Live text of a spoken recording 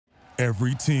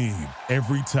Every team,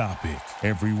 every topic,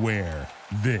 everywhere.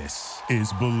 This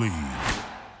is Believe.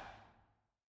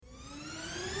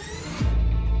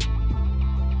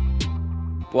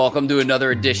 Welcome to another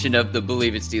edition of the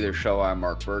Believe It Steelers show. I'm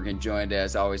Mark Bergen, joined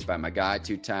as always by my guy,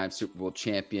 two-time Super Bowl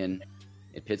champion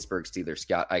and Pittsburgh Steelers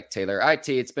scout, Ike Taylor. IT,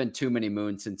 it's been too many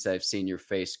moons since I've seen your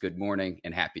face. Good morning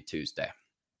and happy Tuesday.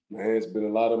 Man, it's been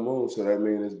a lot of moons, so that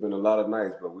means it's been a lot of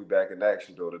nights, but we back in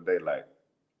action though today, like.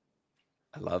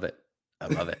 I love it.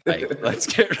 Let's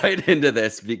get right into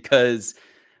this because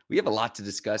we have a lot to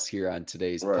discuss here on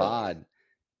today's pod.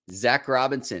 Zac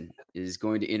Robinson is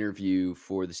going to interview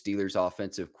for the Steelers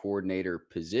offensive coordinator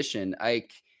position.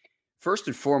 Ike, first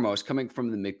and foremost, coming from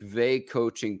the McVay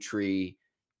coaching tree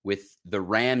with the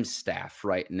Rams staff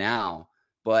right now,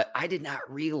 but I did not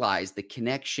realize the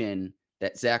connection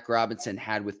that Zac Robinson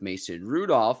had with Mason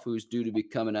Rudolph, who's due to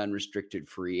become an unrestricted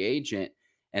free agent,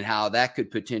 and how that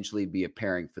could potentially be a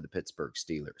pairing for the Pittsburgh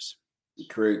Steelers.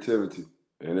 Creativity.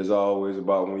 And it's always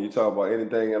about, when you talk about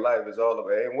anything in life, it's all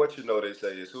about, and what you know, they say,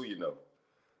 is who you know.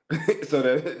 So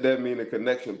that means the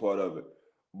connection part of it.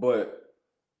 But,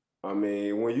 I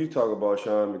mean, when you talk about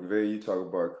Sean McVay, you talk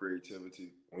about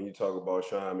creativity. When you talk about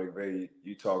Sean McVay,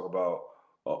 you talk about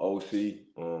an OC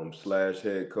 /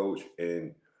 head coach.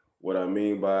 And what I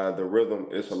mean by the rhythm,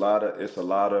 it's a lot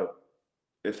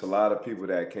of people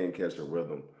that can't catch a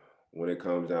rhythm when it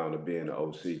comes down to being an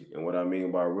OC. And what I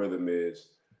mean by rhythm is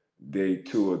they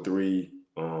 2 or 3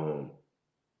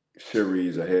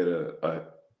 series ahead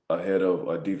of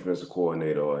a defensive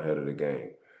coordinator or ahead of the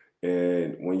game.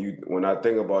 And when I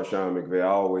think about Sean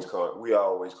McVay, we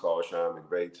always call Sean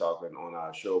McVay, talking on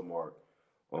our show, Mark,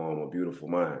 a beautiful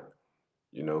mind,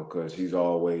 because he's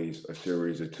always a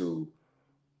series or 2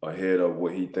 ahead of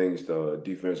what he thinks the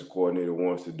defensive coordinator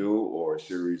wants to do, or a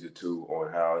series or 2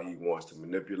 on how he wants to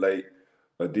manipulate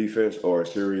a defense, or a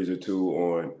series or 2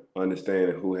 on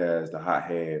understanding who has the hot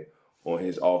hand on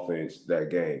his offense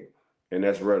that game. And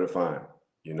that's rare to find,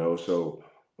 So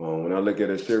when I look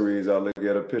at a series, I look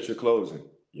at a pitcher closing.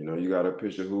 You got a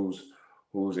pitcher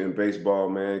who's in baseball,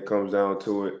 man. It comes down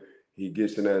to it. He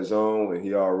gets in that zone and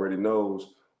he already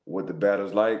knows what the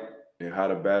batter's like and how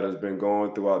the batter's been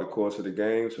going throughout the course of the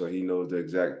game, so he knows the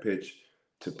exact pitch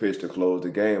to close the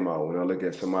game out. When I look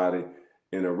at somebody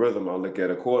in a rhythm, I look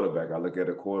at a quarterback.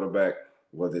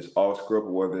 Whether it's off script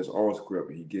or whether it's on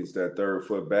script, he gets that 3rd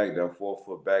foot back, that 4th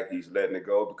foot back, he's letting it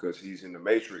go because he's in the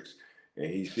matrix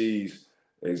and he sees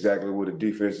exactly what the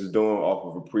defense is doing off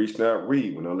of a pre-snap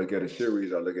read. When I look at a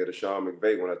series, I look at a Sean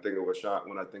McVay. When I think of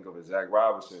a Zac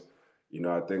Robinson,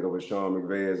 I think of a Sean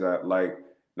McVay as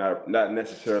not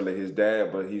necessarily his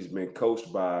dad, but he's been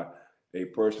coached by a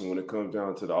person when it comes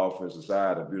down to the offensive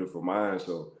side, a beautiful mind.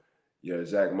 So, yeah,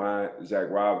 Zac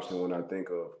Robinson, when I think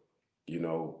of,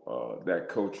 that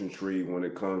coaching tree, when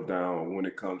it comes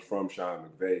from Sean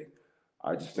McVay,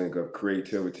 I just think of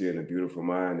creativity and a beautiful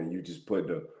mind. And you just put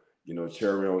the,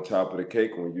 cherry on top of the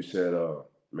cake when you said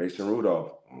Mason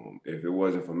Rudolph. If it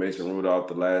wasn't for Mason Rudolph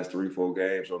the last 3-4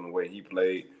 games on the way he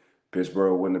played,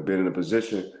 Pittsburgh wouldn't have been in a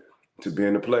position to be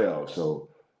in the playoffs. So,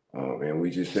 and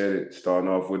we just said it starting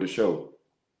off with the show.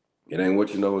 It ain't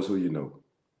what you know, it's who you know.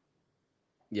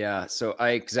 Yeah. So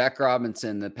Zac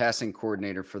Robinson, the passing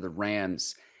coordinator for the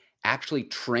Rams, actually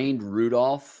trained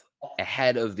Rudolph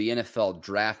ahead of the NFL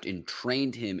draft and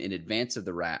trained him in advance of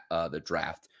the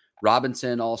draft.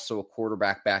 Robinson, also a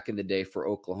quarterback back in the day for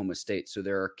Oklahoma State. So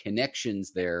there are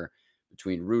connections there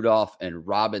between Rudolph and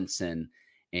Robinson.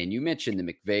 And you mentioned the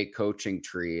McVay coaching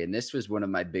tree, and this was one of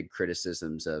my big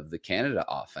criticisms of the Canada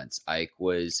offense, Ike,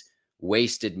 was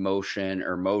wasted motion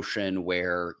or motion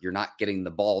where you're not getting the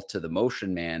ball to the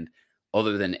motion man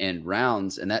other than end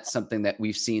rounds. And that's something that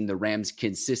we've seen the Rams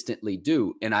consistently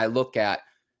do. And I look at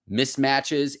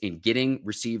mismatches and getting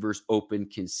receivers open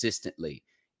consistently.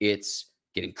 It's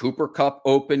getting Cooper Kupp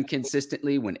open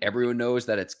consistently when everyone knows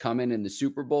that it's coming in the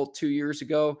Super Bowl 2 years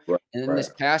ago. Right, and then this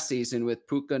past season with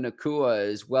Puka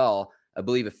Nacua as well, I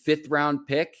believe a 5th round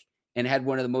pick, and had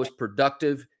one of the most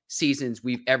productive seasons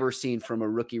we've ever seen from a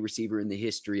rookie receiver in the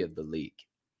history of the league.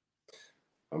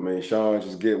 I mean, Sean,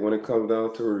 when it comes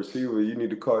down to a receiver, you need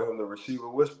to call him the receiver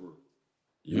whisperer.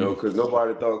 Because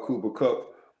nobody thought Cooper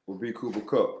Kupp would be Cooper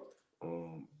Kupp.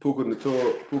 Puka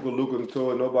Luka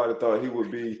Nacua, nobody thought he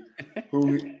would be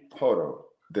hold on.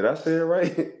 Did I say it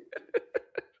right?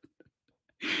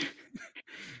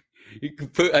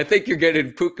 I think you're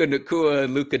getting Puka Nacua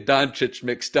and Luka Doncic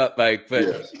mixed up, Mike. But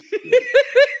yes.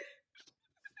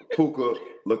 Puka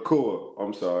Nacua.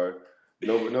 I'm sorry.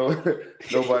 Nobody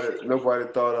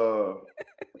thought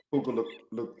Puka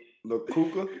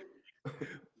Nacua.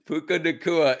 Puka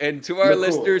Nacua. And to our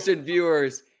listeners and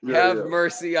viewers, Yeah, Have yeah.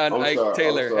 mercy on I'm Ike sorry. I'm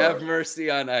Taylor. Have sorry. mercy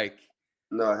on Ike.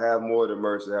 No, have more than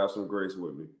mercy. Have some grace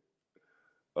with me.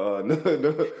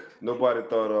 Nobody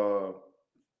thought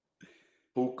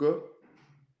Puka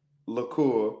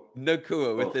Lakur.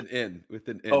 Nakua with Oh, an N. With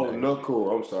an N, oh, Ike.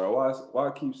 Nakur. I'm sorry. Why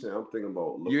I keep saying I'm thinking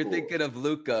about You're Lakur? thinking of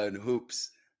Luca and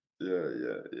hoops.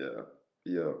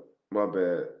 Yeah. My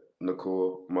bad,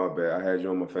 Nicole. My bad. I had you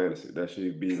on my fantasy. That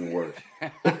should be even worse.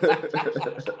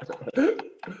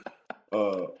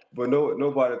 But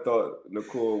nobody thought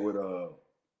Nicole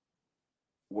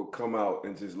would come out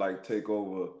and just like take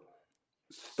over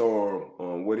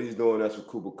Storm. What he's doing, that's what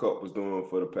Cooper Cup was doing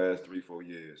for the past 3-4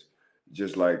 years.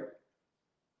 Just like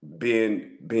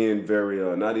being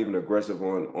very not even aggressive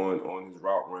on his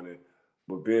route running,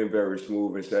 but being very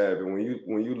smooth and savvy.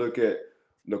 When you look at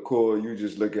Nicole, you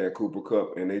just look at Cooper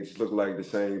Cup, and they just look like the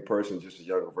same person, just a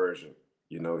younger version.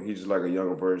 He's just like a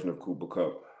younger version of Cooper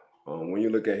Cup. When you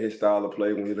look at his style of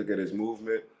play, when you look at his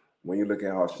movement, when you look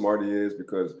at how smart he is,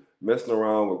 because messing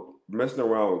around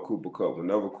with Cooper Cup,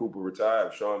 whenever Cooper retired,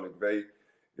 if Sean McVay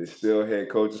is still head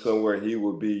coach somewhere, he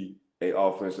will be a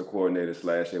offensive coordinator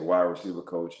 / a wide receiver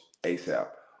coach ASAP.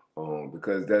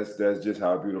 Because that's just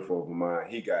how beautiful of a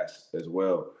mind he got as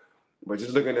well. But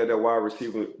just looking at that wide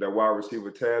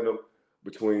receiver tandem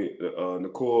between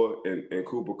Nicole and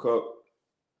Cooper Cup,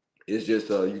 it's just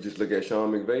you just look at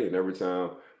Sean McVay, and every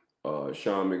time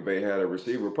Sean McVay had a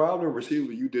receiver, probably a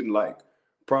receiver you didn't like,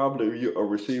 probably a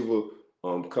receiver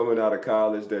coming out of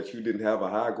college that you didn't have a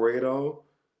high grade on.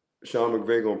 Sean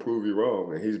McVay gonna prove you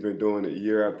wrong, and he's been doing it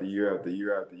year after year after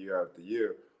year after year after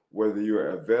year. Whether you're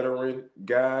a veteran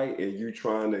guy and you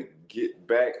trying to get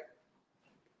back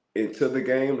into the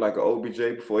game like a OBJ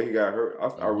before he got hurt,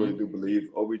 I really do believe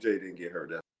OBJ didn't get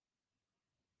hurt.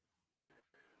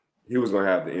 He was gonna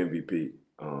have the MVP.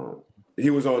 He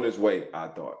was on his way, I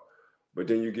thought, but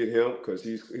then you get him because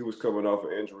he was coming off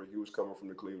an injury. He was coming from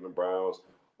the Cleveland Browns.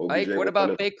 Ike, OBJ what was on about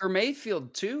it Baker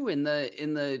Mayfield too in the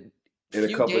in a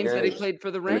few couple of games that he games. played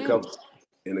for the In a Rams? couple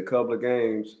in a couple of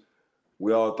games,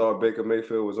 we all thought Baker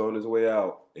Mayfield was on his way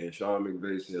out, and Sean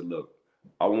McVay said, "Look,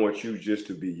 I want you just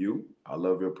to be you. I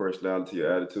love your personality,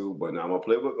 your attitude, but now my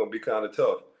playbook gonna be kind of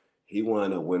tough." He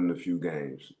wound up winning a few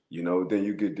games. Then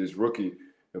you get this rookie,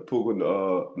 and Puka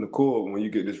Nicole. When you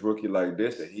get this rookie like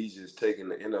this, and he's just taking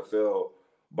the NFL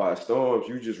by storms,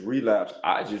 you just relapse.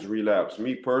 I just relapse.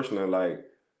 Me personally, like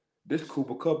this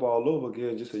Cooper Cup all over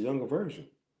again, just a younger version.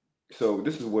 So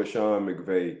this is what Sean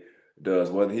McVay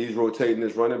does. Whether he's rotating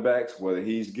his running backs, whether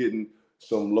he's getting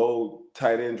some low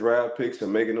tight end draft picks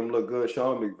and making them look good,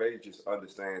 Sean McVay just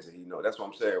understands and he knows. That's what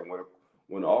I'm saying.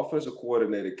 When the offensive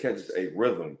coordinator catches a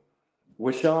rhythm,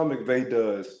 what Sean McVay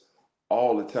does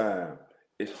all the time,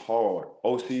 it's hard.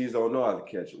 OCs don't know how to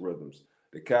catch rhythms.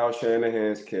 The Kyle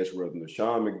Shanahan's catch rhythms. The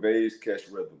Sean McVay's catch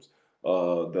rhythms.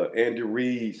 The Andy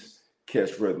Reid's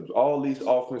catch rhythms. All these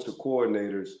offensive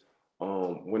coordinators,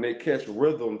 when they catch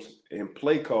rhythms and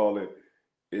play calling,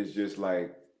 it's just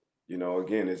like,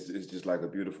 again, it's just like a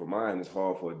beautiful mind. It's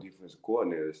hard for a defensive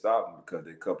coordinator to stop them because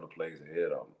they're a couple of plays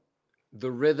ahead of them.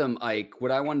 The rhythm, Ike,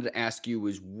 what I wanted to ask you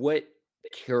was what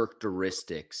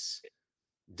characteristics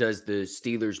does the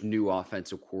Steelers' new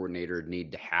offensive coordinator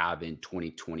need to have in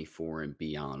 2024 and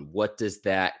beyond? What does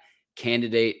that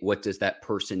what does that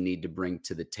person need to bring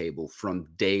to the table from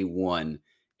day one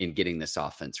in getting this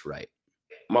offense right?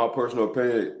 My personal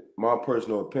opinion,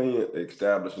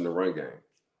 establishing the run game.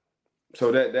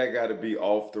 So that got to be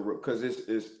off the because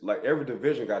it's like every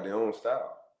division got their own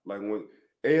style. Like when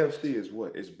AFC is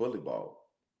what? It's bully ball.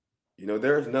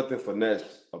 There's nothing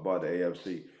finesse about the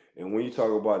AFC. And when you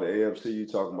talk about the AFC, you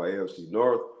talking about AFC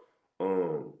North.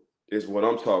 Is what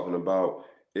I'm talking about.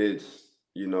 It's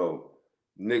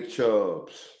Nick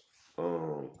Chubbs.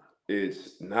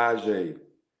 It's Najee.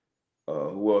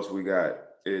 Who else we got?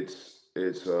 It's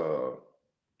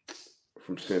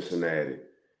from Cincinnati. My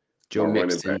Joe running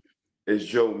Mixon. back. It's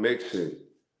Joe Mixon.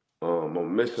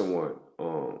 I'm missing one.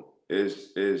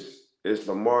 It's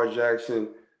Lamar Jackson.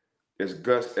 It's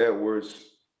Gus Edwards.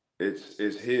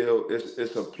 It's Hill.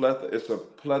 It's a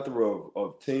plethora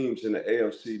of teams in the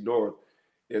AFC North.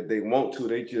 If they want to,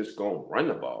 they just gonna run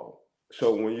the ball.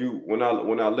 So when I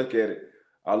look at it,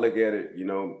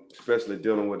 especially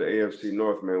dealing with the AFC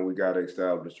North, man, we gotta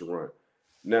establish the run.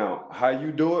 Now, how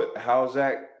you do it, how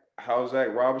Zac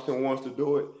Robinson wants to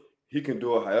do it, he can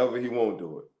do it however he won't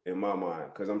do it, in my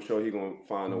mind, because I'm sure he's gonna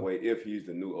find a way if he's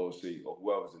the new OC or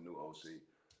whoever's the new OC.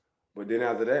 But then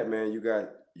after that, man, you got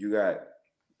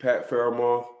Pat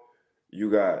Fairmouth, you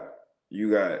got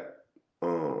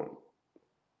um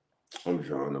I'm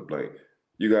drawing a blank.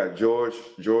 You got George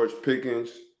Pickens,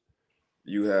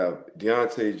 you have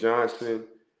Deontay Johnson,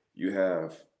 You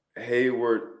have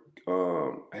Hayward,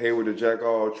 Hayward the jack of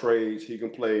all trades. He can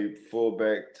play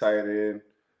fullback, tight end,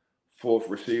 fourth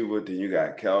receiver. Then you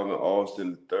got Calvin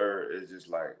Austin the third. It's just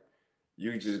like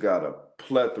you just got a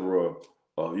plethora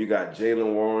of. You got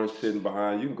Jalen Warren sitting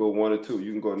behind. You can go one or two.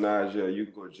 You can go Najee. You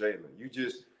can go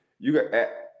Jalen. You got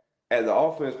at the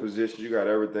offense position. You got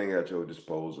everything at your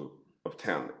disposal of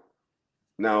talent.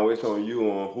 Now it's on you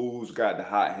on who's got the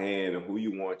hot hand and who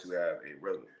you want to have a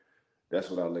rhythm. That's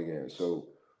what I look at. So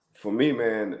for me,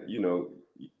 man, you know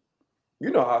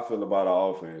how I feel about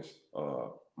our offense,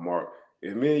 Mark.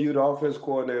 If me and you, the offense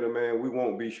coordinator, man, we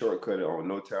won't be shortcutted on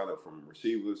no talent from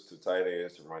receivers to tight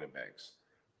ends to running backs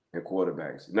and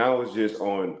quarterbacks. Now it's just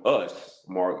on us,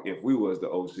 Mark, if we was the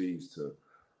OCs to,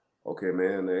 okay,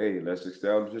 man, hey, let's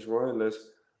establish this run.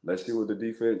 Let's see what the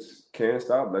defense can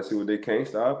stop. Let's see what they can't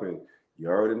stop. And you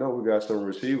already know we got some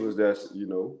receivers that's,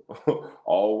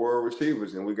 all world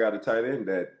receivers. And we got a tight end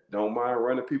that don't mind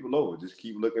running people over. Just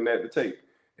keep looking at the tape.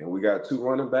 And we got two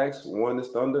running backs. One is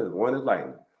Thunder and one is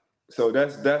Lightning. So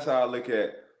that's how I look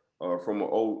at from an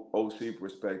OC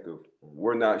perspective.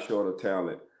 We're not short of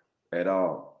talent at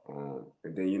all.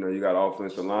 And then, you got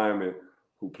offensive lineman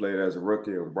who played as a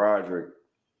rookie in Broderick.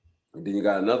 And then you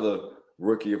got another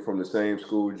rookie from the same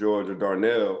school, Georgia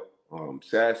Darnell,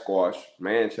 Sasquatch,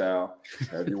 Manchild,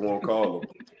 however you want to call him.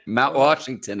 Mount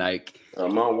Washington, Ike.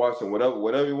 Mount Washington,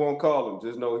 whatever you want to call him.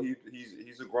 Just know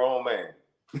he's a grown man.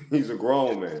 He's a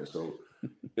grown man. So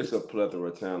it's a plethora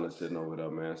of talent sitting over there,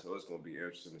 man. So it's going to be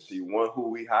interesting to see, one, who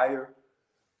we hire,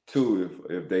 two,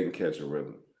 if they can catch a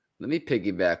rhythm. Let me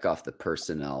piggyback off the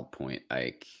personnel point,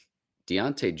 Ike.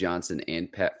 Deontay Johnson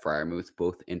and Pat Freiermuth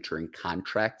both entering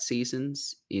contract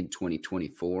seasons in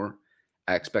 2024.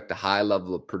 I expect a high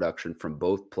level of production from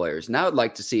both players. Now I'd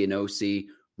like to see an OC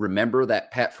remember that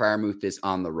Pat Freiermuth is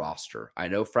on the roster. I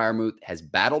know Freiermuth has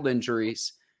battled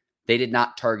injuries. They did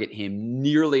not target him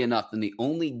nearly enough. And the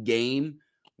only game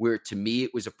where, to me,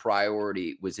 it was a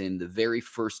priority was in the very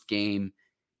first game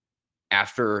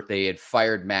after they had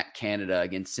fired Matt Canada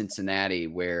against Cincinnati,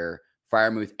 where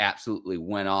Freiermuth absolutely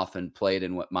went off and played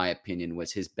in what my opinion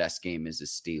was his best game as a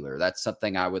Steeler. That's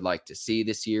something I would like to see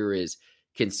this year, is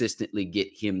consistently get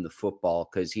him the football,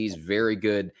 because he's very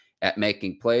good at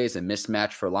making plays, a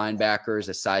mismatch for linebackers,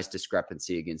 a size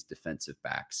discrepancy against defensive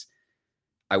backs.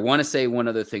 I want to say one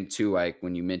other thing too, Ike,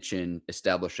 when you mention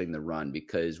establishing the run,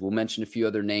 because we'll mention a few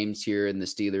other names here in the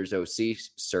Steelers OC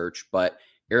search, but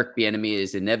Eric Bieniemy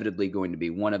is inevitably going to be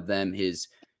one of them. His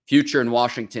future in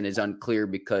Washington is unclear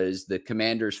because the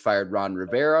Commanders fired Ron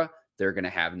Rivera. They're going to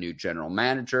have a new general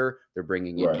manager. They're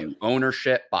bringing in new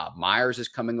ownership. Bob Myers is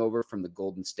coming over from the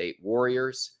Golden State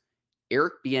Warriors.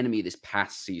 Eric Bieniemy this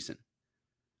past season,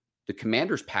 the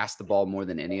Commanders passed the ball more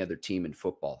than any other team in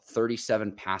football,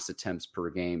 37 pass attempts per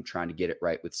game, trying to get it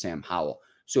right with Sam Howell.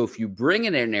 So if you bring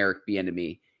in an Eric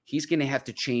Bieniemy, he's going to have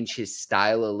to change his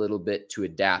style a little bit to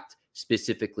adapt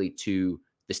specifically to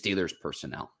the Steelers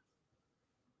personnel.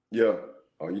 Yeah.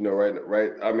 Oh,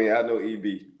 right. I mean, I know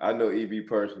EB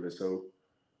personally. So,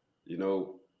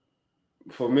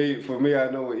 for me, I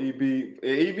know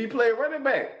EB played running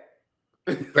back.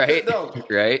 Right. No.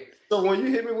 Right. So when you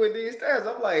hit me with these stats,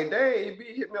 I'm like, dang, EB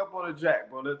hit me up on the jack,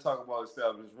 bro. Let's talk about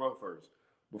establishing run first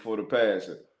before the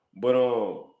passing.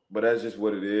 But that's just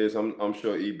what it is. I'm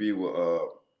sure EB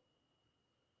will,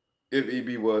 if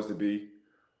EB was to be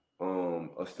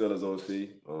a Steelers OC,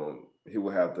 he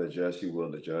will have to adjust. He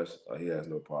will adjust. He has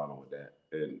no problem with that,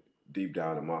 and deep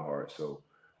down in my heart. So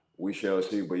we shall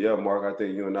see. But yeah, Mark, I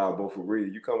think you and I both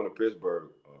agree. You coming to Pittsburgh,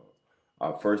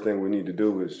 our first thing we need to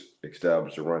do is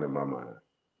establish a run in my mind.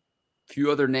 A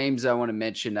few other names I want to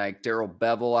mention, like Daryl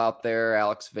Bevel out there,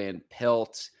 Alex Van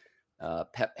Pelt,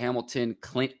 Pep Hamilton,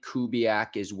 Clint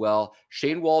Kubiak as well.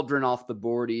 Shane Waldron off the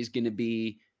board. He's going to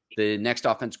be the next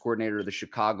offense coordinator of the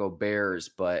Chicago Bears.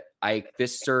 But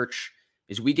this search,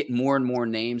 as we get more and more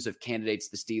names of candidates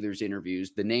the Steelers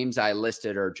interviews, the names I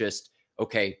listed are just,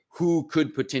 okay, who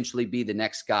could potentially be the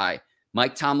next guy?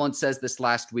 Mike Tomlin says this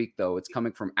last week, though. It's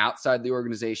coming from outside the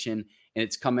organization, and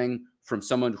it's coming from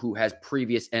someone who has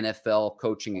previous NFL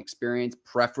coaching experience,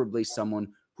 preferably someone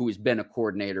who has been a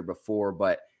coordinator before.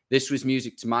 But this was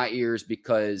music to my ears,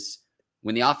 because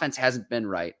when the offense hasn't been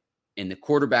right and the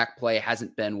quarterback play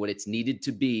hasn't been what it's needed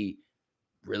to be,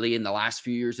 really in the last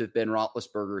few years of Ben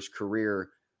Roethlisberger's career,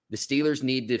 the Steelers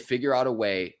need to figure out a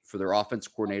way for their offense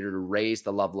coordinator to raise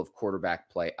the level of quarterback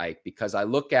play, Ike, because I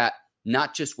look at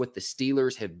not just what the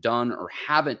Steelers have done or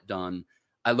haven't done.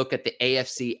 I look at the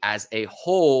AFC as a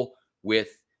whole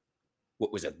with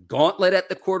what was a gauntlet at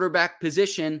the quarterback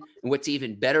position, and what's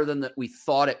even better than that we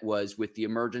thought it was with the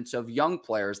emergence of young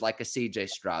players like a CJ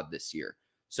Stroud this year.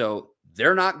 So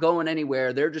they're not going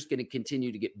anywhere. They're just going to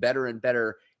continue to get better and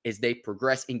better as they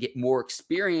progress and get more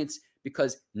experience,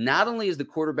 because not only is the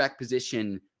quarterback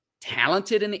position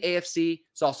talented in the AFC,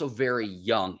 it's also very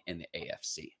young in the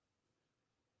AFC.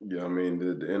 Yeah, I mean,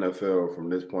 the NFL from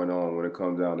this point on, when it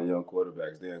comes down to young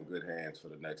quarterbacks, they're in good hands for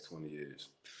the next 20 years.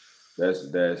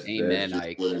 That's Amen, just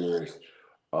Ike. what it is.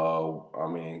 I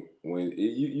mean,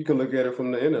 you can look at it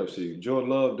from the NFC. Jordan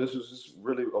Love, this was his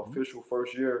really official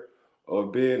first year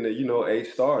of being a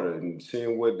starter, and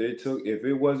seeing what they took. If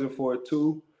it wasn't for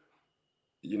two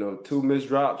missed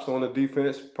drops on the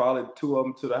defense, probably two of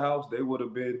them to the house, they would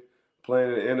have been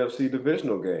playing an NFC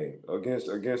divisional game against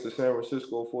the San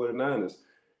Francisco 49ers.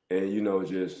 And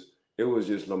it was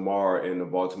just Lamar and the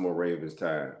Baltimore Ravens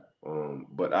time.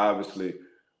 But obviously,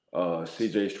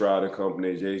 CJ Stroud and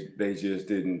company, they just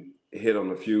didn't hit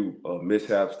on a few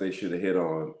mishaps they should have hit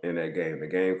on in that game. The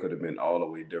game could have been all the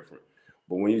way different.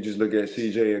 But when you just look at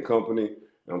CJ and company,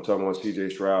 and I'm talking about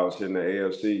CJ Stroud sitting in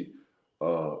the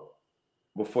AFC,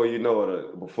 before you know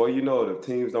it, if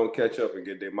teams don't catch up and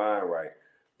get their mind right,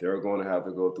 they're going to have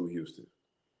to go through Houston.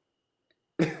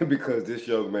 Because this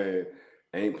young man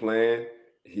ain't playing.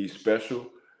 He's special.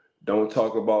 Don't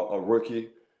talk about a rookie.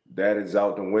 That is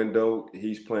out the window.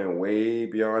 He's playing way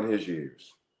beyond his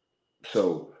years.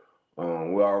 So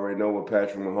we already know what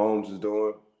Patrick Mahomes is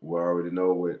doing. We already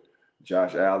know what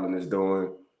Josh Allen is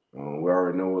doing. We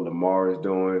already know what Lamar is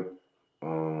doing.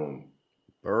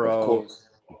 Burrow, of course,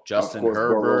 Justin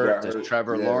Burrow Herbert, got does hurt.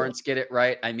 Trevor Yeah. Lawrence get it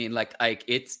right? I mean, like, Ike,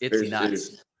 it's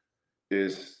nuts.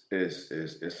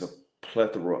 It's a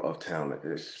plethora of talent,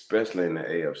 especially in the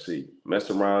AFC. Mess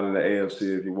around in the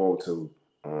AFC if you want to.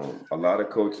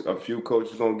 A few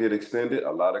coaches gonna get extended.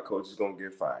 A lot of coaches gonna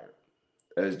get fired.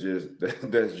 That's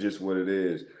just what it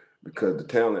is. Because the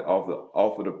talent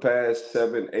off of the past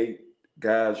 7-8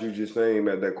 guys you just named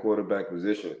at that quarterback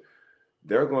position,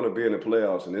 they're gonna be in the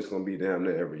playoffs, and it's gonna be damn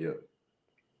near every year.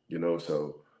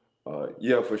 So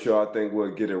yeah, for sure, I think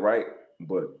we'll get it right.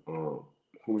 But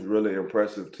who's really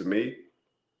impressive to me,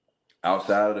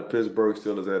 outside of the Pittsburgh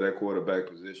Steelers at that quarterback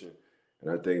position,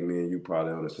 and I think me and you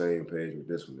probably on the same page with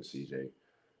this one, is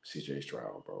CJ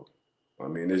Stroud, bro. I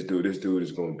mean, this dude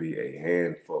is going to be a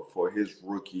handful for his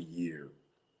rookie year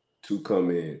to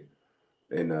come in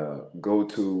and go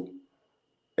to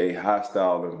a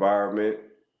hostile environment,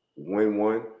 win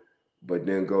one, but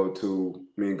then go into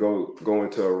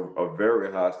a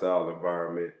very hostile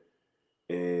environment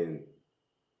and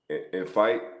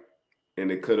fight. And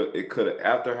it could have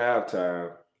after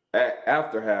halftime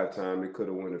it could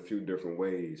have went a few different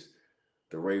ways.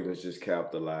 The Ravens just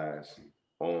capitalized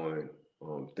on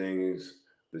things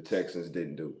the Texans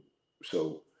didn't do.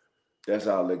 So that's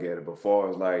how I look at it. But far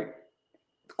as like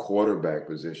the quarterback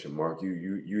position, Mark,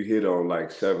 you hit on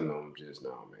like 7 of them just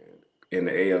now, man. In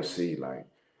the AFC, like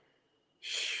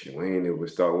we ain't even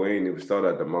start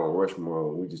at the Mount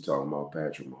Rushmore. We just talking about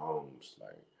Patrick Mahomes.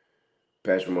 Like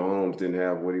Patrick Mahomes didn't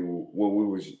have what we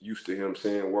was used to him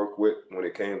seeing work with when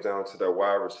it came down to that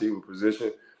wide receiver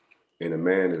position. And the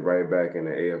man is right back in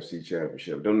the AFC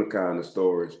Championship. Them the kind of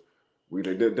stories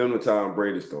them the Tom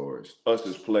Brady stories. Us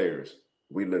as players,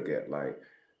 we look at like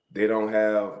they don't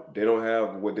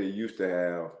have what they used to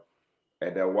have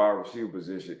at that wide receiver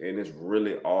position, and it's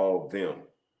really all them,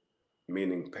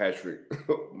 meaning Patrick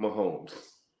Mahomes.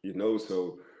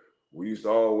 So we used to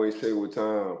always say with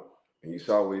Tom, and you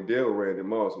saw what he did with Randy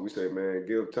Moss. We say, man,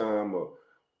 give Tom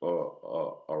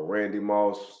a Randy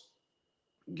Moss,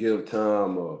 give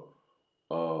Tom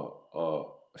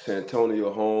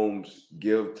Santonio Holmes,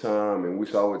 give Tom, and we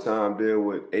saw what Tom did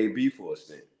with AB for a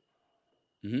stint.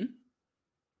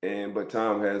 Mm-hmm. But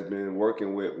Tom has been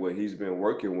working with what he's been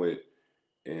working with,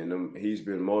 and he's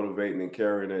been motivating and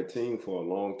carrying that team for a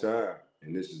long time.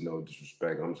 And this is no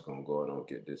disrespect. I'm just gonna go ahead and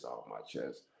get this off my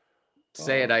chest.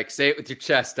 Say it, Ike. Say it with your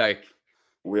chest, Ike.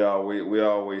 We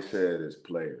always said as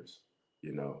players,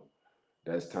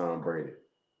 that's Tom Brady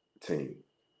team.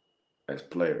 As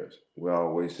players, we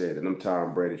always said that them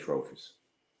Tom Brady trophies.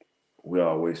 We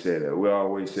always said that. We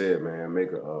always said, man,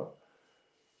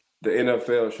 the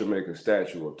NFL should make a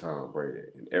statue of Tom Brady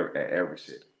at every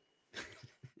city.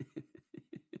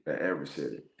 At every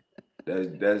city.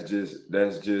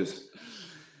 That's just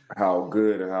how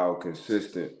good and how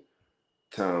consistent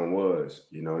Tom was.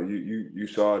 You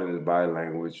saw it in his body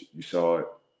language. You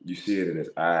see it in his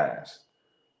eyes.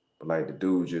 But like the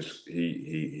dude just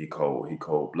he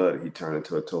cold blooded. He turned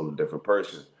into a totally different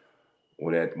person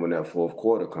when that fourth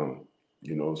quarter come.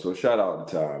 So shout out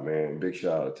to Tom, man. Big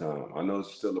shout out to Tom. I know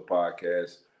it's still a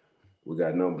podcast. We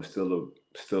got numbers, still a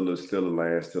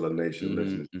land, still a nation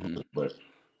listening. Mm-hmm. But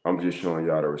I'm just showing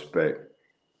y'all the respect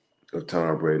of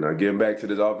Tom Brady. Now, getting back to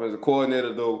this offensive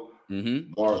coordinator, though,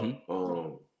 Mark,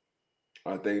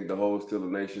 I think the whole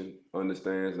Steelers nation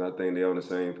understands, and I think they're on the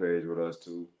same page with us,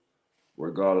 too.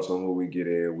 Regardless on who we get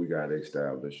in, we got to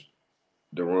establish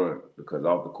the run, because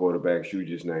off the quarterbacks you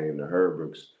just named, the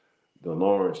Herberts, the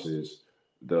Lawrences,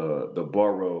 the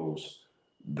Burrows,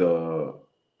 the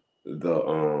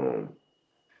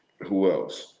who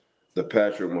else? The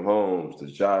Patrick Mahomes, the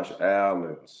Josh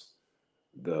Allens,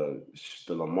 the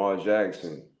Lamar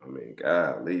Jackson. I mean,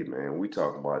 golly, man, we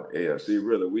talking about the AFC.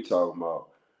 Really, we talking about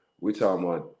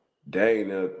dang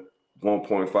near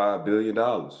 $1.5 billion.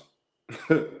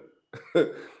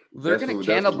 They're That's going what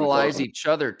to we're cannibalize talking. each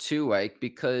other too, Ike,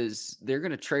 because they're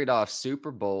going to trade off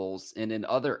Super Bowls. And in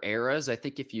other eras, I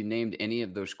think if you named any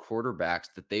of those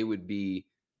quarterbacks, that they would be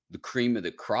the cream of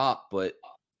the crop. But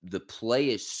the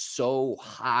play is so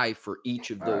high for each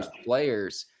of those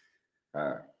players.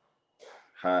 High.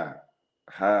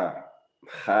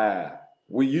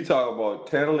 When you talk about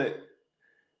talent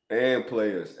and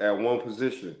players at one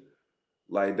position,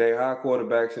 like they high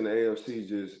quarterbacks in the AFC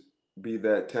just be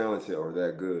that talented or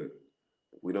that good.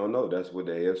 We don't know. That's what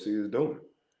the AFC is doing.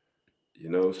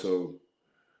 So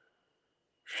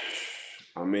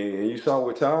I mean, and you saw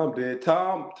what Tom did.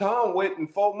 Tom went in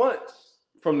 4 months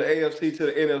from the AFC to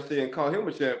the NFC and caught him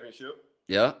a championship.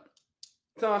 Yeah.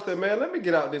 Tom said, man, let me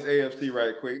get out this AFC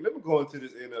right quick. Let me go into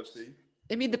this NFC.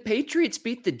 I mean, the Patriots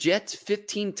beat the Jets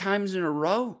 15 times in a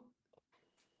row.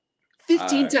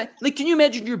 15 times. Like, can you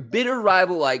imagine your bitter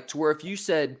rival, like, to where if you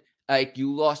said, like,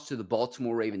 you lost to the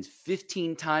Baltimore Ravens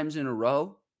 15 times in a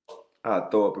row? I'd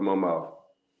throw up in my mouth.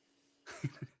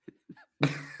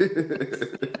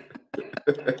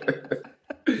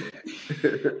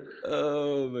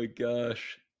 Oh, my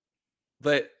gosh.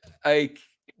 But,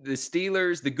 the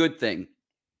Steelers, the good thing,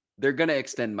 they're going to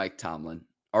extend Mike Tomlin.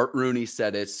 Art Rooney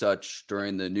said as such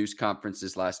during the news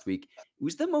conferences last week. It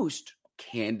was the most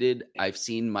candid I've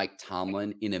seen Mike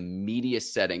Tomlin in a media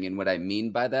setting. And what I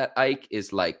mean by that, Ike,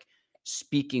 is like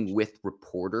speaking with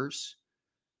reporters.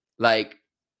 Like,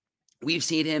 we've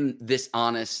seen him this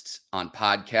honest on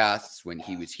podcasts when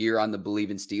he was here on the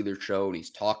Believe in Steelers show and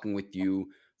he's talking with you,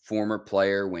 former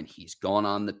player, when he's gone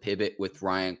on the pivot with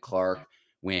Ryan Clark,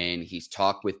 when he's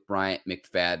talked with Bryant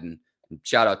McFadden.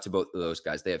 Shout out to both of those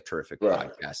guys. They have terrific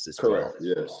podcasts as well.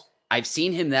 Yes. I've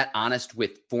seen him that honest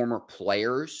with former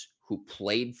players who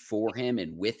played for him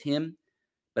and with him,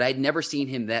 but I'd never seen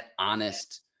him that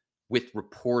honest with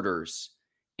reporters.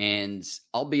 And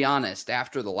I'll be honest,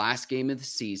 after the last game of the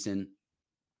season,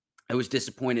 I was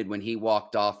disappointed when he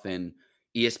walked off and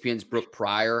ESPN's Brooke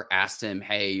Pryor asked him,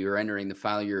 hey, you're entering the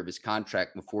final year of his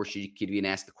contract. Before she could even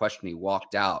ask the question, he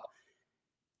walked out.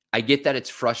 I get that it's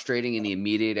frustrating in the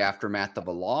immediate aftermath of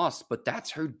a loss, but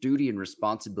that's her duty and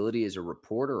responsibility as a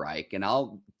reporter, Ike. And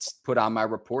I'll put on my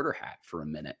reporter hat for a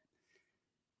minute.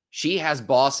 She has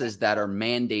bosses that are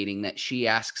mandating that she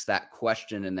asks that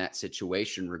question in that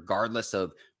situation, regardless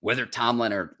of whether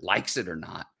Tomlin likes it or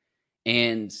not.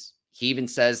 And he even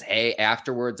says, hey,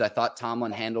 afterwards, I thought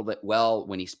Tomlin handled it well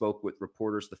when he spoke with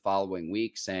reporters the following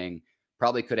week, saying,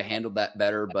 probably could have handled that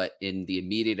better, but in the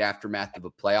immediate aftermath of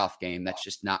a playoff game, that's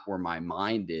just not where my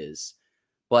mind is.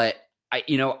 But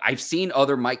I've seen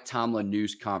other Mike Tomlin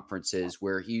news conferences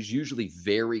where he's usually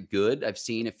very good. I've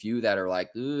seen a few that are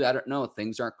like, I don't know,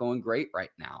 things aren't going great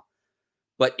right now.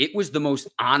 But it was the most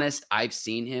honest I've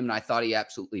seen him, and I thought he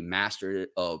absolutely mastered it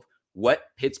of what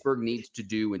Pittsburgh needs to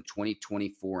do in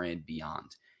 2024 and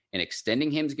beyond. And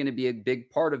extending him is going to be a big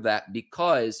part of that,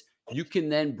 because you can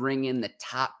then bring in the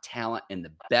top talent and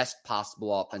the best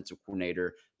possible offensive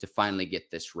coordinator to finally get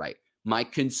this right. My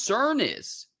concern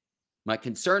is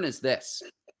this.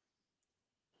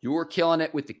 You were killing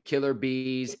it with the Killer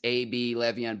Bees, AB,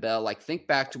 Le'Veon Bell. Like, think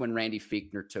back to when Randy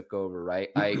Fichtner took over, right?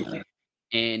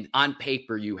 And on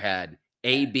paper, you had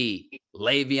AB,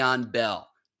 Le'Veon Bell,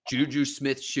 Juju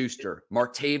Smith-Schuster,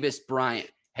 Martavis Bryant.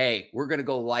 Hey, we're going to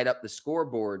go light up the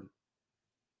scoreboard.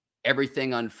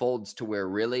 Everything unfolds to where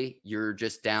really you're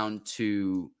just down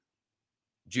to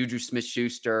Juju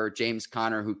Smith-Schuster, James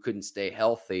Conner, who couldn't stay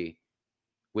healthy,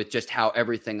 with just how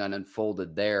everything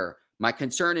unfolded there. My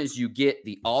concern is you get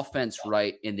the offense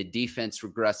right and the defense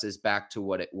regresses back to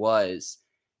what it was.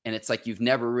 And it's like you've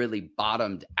never really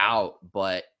bottomed out,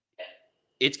 but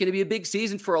it's going to be a big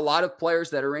season for a lot of players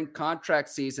that are in contract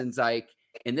seasons, Ike.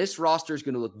 And this roster is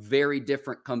going to look very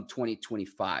different come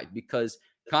 2025, because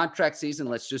contract season,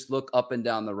 let's just look up and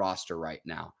down the roster right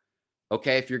now.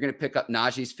 Okay, if you're going to pick up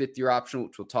Najee's fifth-year option,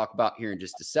 which we'll talk about here in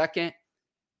just a second,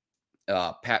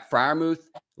 Pat Freiermuth,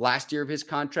 last year of his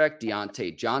contract,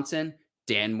 Deontay Johnson,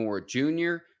 Dan Moore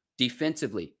Jr.,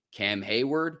 defensively, Cam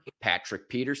Hayward, Patrick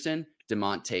Peterson,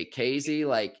 DeMonte Casey.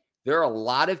 Like, there are a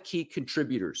lot of key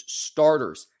contributors,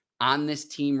 starters on this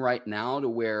team right now to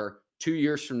where 2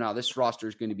 years from now, this roster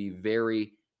is going to be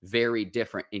very, very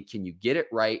different. And can you get it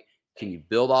right? Can you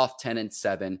build off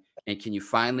 10-7? And can you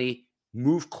finally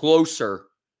move closer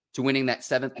to winning that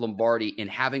 7th Lombardi and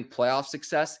having playoff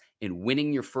success and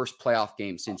winning your first playoff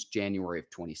game since January of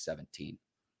 2017?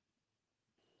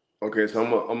 Okay, so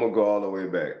I'm gonna go all the way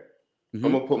back. I'm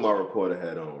gonna put my reporter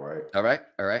hat on, right? All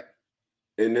right.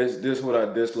 And this is what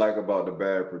I dislike about the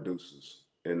bad producers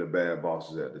and the bad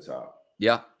bosses at the top.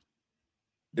 Yeah.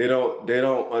 They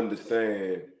don't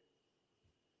understand,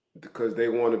 because they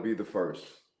want to be the first.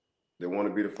 They want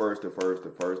to be the first.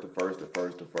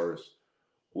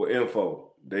 With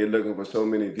info, they looking for so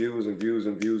many views.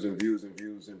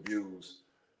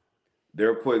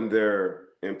 They're putting their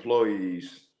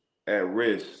employees at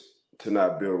risk to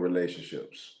not build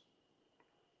relationships.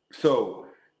 So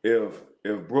if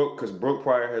Brooke, because Brooke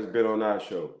Pryor has been on our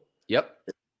show. Yep.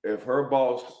 If her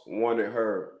boss wanted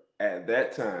her at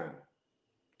that time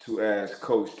to ask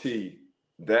Coach T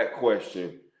that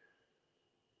question,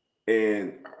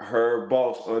 and her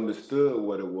boss understood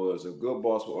what it was, a good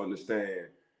boss will understand.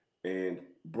 And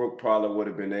Brooke probably would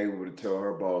have been able to tell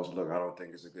her boss, look, I don't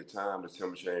think it's a good time. The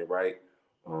temperature ain't right.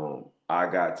 I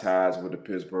got ties with the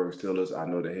Pittsburgh Steelers. I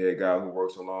know the head guy who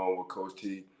works along with Coach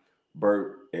T,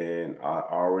 Bert, and I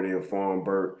already informed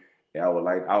Bert. I would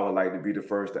like to be the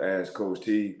first to ask Coach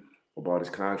T about his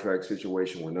contract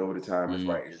situation whenever the time is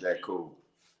right. Is that cool?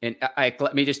 And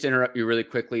let me just interrupt you really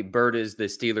quickly. Bert is the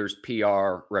Steelers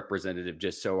PR representative,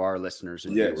 just so our listeners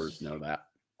and viewers know that.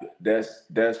 That's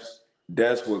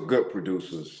what good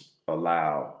producers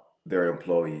allow their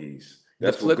employees.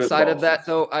 That's the flip side of that,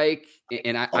 though, Ike,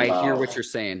 and I hear what you're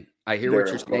saying.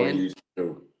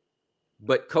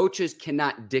 But coaches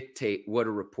cannot dictate what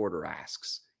a reporter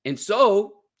asks. And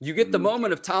so you get the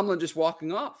moment of Tomlin just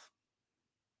walking off.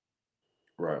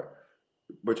 Right.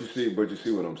 But you see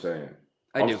what I'm saying.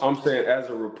 I'm saying, as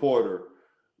a reporter,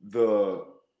 the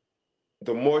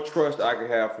more trust I can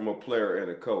have from a player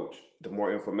and a coach, the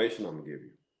more information I'm gonna give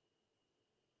you.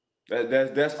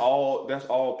 That's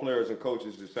all players and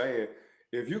coaches are saying.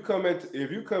 If you come at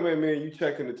me and you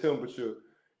checking the temperature,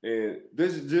 and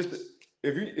this is just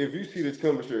if you see the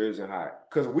temperature isn't high,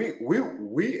 because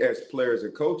we as players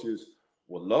and coaches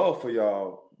would like for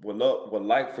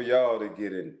y'all to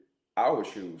get in our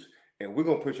shoes, and we're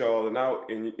gonna put y'all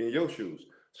in your shoes.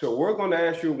 So we're gonna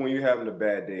ask you when you're having a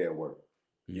bad day at work.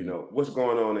 You know, what's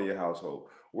going on in your household.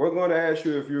 We're going to ask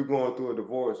you if you're going through a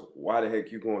divorce, why the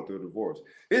heck you going through a divorce.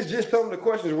 It's just some of the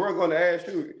questions we're going to ask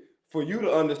you for you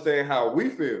to understand how we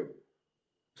feel.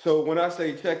 So when I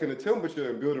say checking the temperature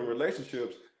and building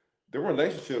relationships, the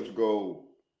relationships go,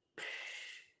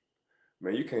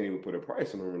 man, you can't even put a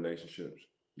price on the relationships,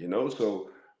 you know? So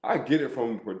I get it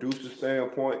from a producer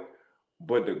standpoint,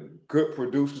 but the good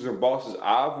producers and bosses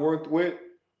I've worked with,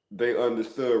 they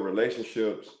understood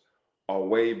relationships are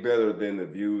way better than the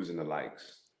views and the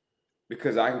likes,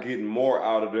 because I can get more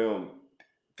out of them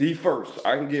I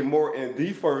can get more in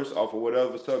the first off of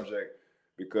whatever subject,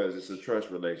 because it's a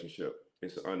trust relationship.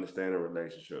 It's an understanding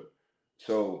relationship.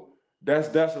 So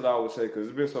that's what I would say, because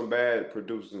there's been some bad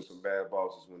producers and some bad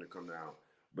bosses when it come down,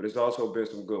 but it's also been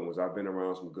some good ones. I've been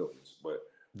around some good ones, but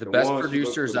the best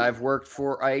producers I've worked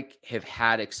for, Ike, have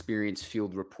had experience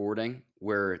field reporting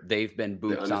where they've been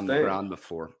boots on the ground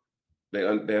before. They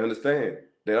understand.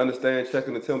 They understand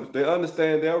checking the temperature. They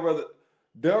understand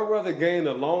they'll rather gain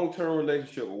a long-term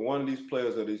relationship with one of these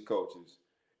players or these coaches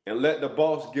and let the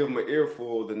boss give them an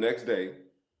earful the next day,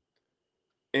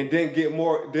 and then get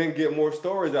more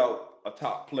stories out a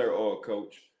top player or a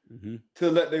coach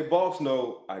to let their boss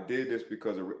know, I did this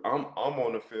because I'm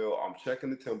on the field. I'm checking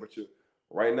the temperature.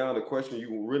 Right now, the question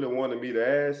you really wanted me to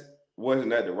ask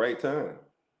wasn't at the right time.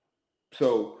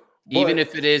 So even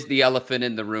if it is the elephant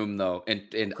in the room, though,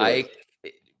 and I,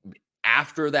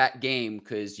 after that game,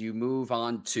 because you move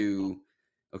on to,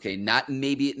 okay, not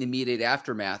maybe in the immediate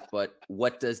aftermath, but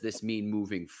what does this mean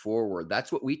moving forward?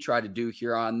 That's what we try to do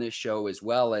here on this show, as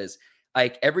well as,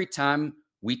 like, every time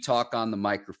we talk on the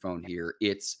microphone here,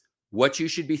 it's what you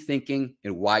should be thinking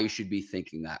and why you should be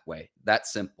thinking that way.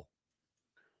 That's simple.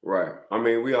 Right. I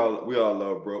mean, we all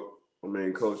love Brooke. I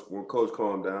mean, when Coach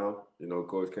calmed down, you know,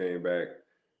 Coach came back,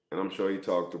 and I'm sure he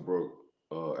talked to Brooke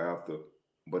after.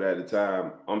 But at the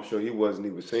time, I'm sure he wasn't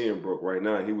even seeing Brooke right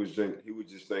now. He was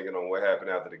just thinking on what happened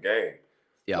after the game.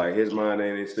 Yeah. Like, his mind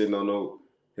ain't sitting on no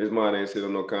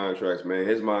contracts, man.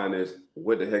 His mind is,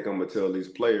 what the heck I'm gonna tell these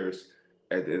players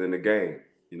at the end of the game?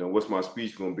 You know, what's my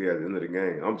speech gonna be at the end of the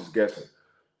game? I'm just guessing.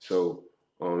 So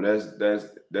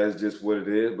That's just what it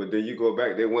is. But then you go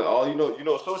back, they went all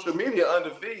social media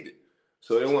undefeated.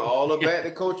 So they went all the back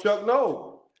to Coach Chuck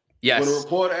Noll. Yes. When a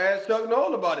reporter asked Chuck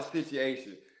Noll about the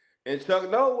situation, and Chuck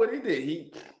Noll, what he did,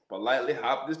 he politely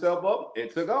hopped himself up and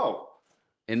took off.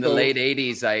 In the late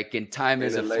 80s, and time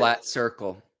is a flat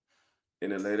circle.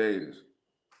 In the late 80s.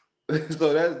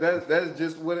 So that's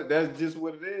just what it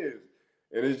is.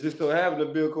 And it's just so happened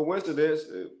to be a coincidence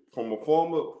from a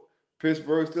former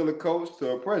Pittsburgh Steelers coach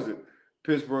to a present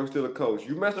Pittsburgh Steelers coach.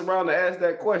 You mess around to ask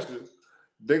that question,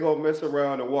 they gonna mess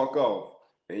around and walk off.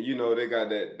 And they got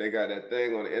that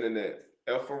thing on the internet.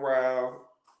 F around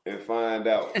and find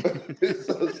out.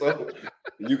 so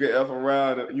you can F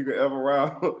around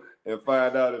and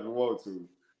find out if you want to.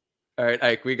 All right,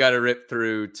 Ike, we got to rip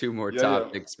through two more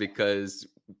topics because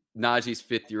Najee's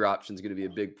fifth-year option is going to be a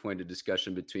big point of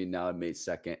discussion between now and May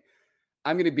 2nd.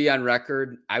 I'm going to be on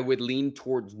record. I would lean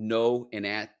towards no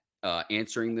in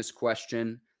answering this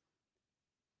question.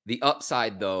 The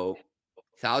upside, though,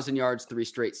 1,000 yards, 3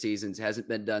 straight seasons, hasn't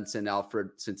been done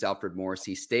since Alfred Morris.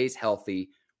 He stays healthy.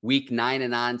 Week 9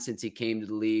 and on since he came to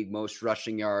the league, most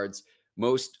rushing yards,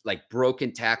 most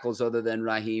broken tackles other than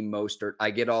Raheem Mostert.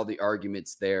 I get all the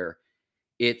arguments there.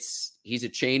 He's a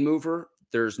chain mover.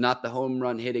 There's not the home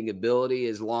run hitting ability.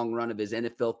 His long run of his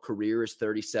NFL career is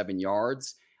 37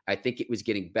 yards. I think it was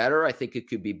getting better. I think it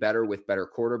could be better with better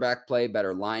quarterback play,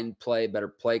 better line play, better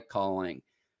play calling.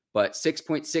 But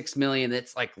 $6.6 million,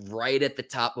 that's right at the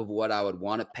top of what I would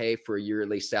want to pay for a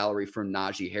yearly salary from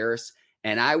Najee Harris.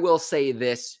 And I will say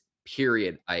this,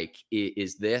 period, Ike,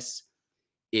 is this.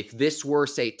 If this were,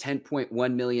 say,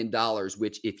 $10.1 million,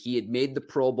 which if he had made the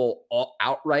Pro Bowl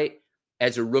outright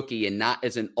as a rookie and not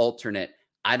as an alternate,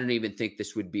 I don't even think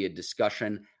this would be a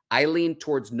discussion. I lean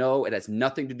towards no. It has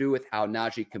nothing to do with how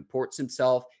Najee comports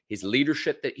himself, his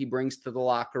leadership that he brings to the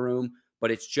locker room,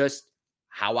 but it's just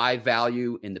how I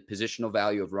value and the positional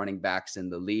value of running backs in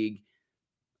the league.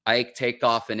 I take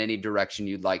off in any direction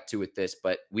you'd like to with this,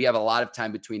 but we have a lot of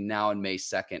time between now and May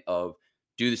 2nd of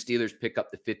do the Steelers pick up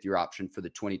the fifth-year option for the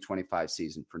 2025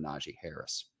 season for Najee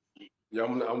Harris? Yeah,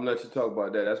 I'm gonna let you talk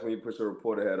about that. That's when you put your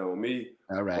reporter hat on me.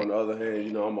 All right. On the other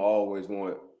hand, I'm always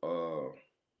want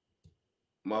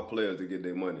my players to get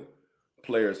their money.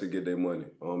 Players to get their money.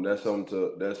 That's up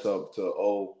to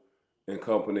O and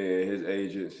company and his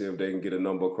agent, see if they can get a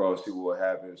number across, see what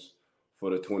happens for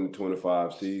the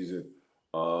 2025 season.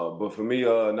 But for me,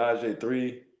 Najee,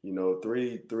 three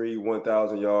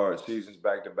 1,000 yard seasons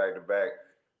back to back to back,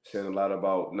 saying a lot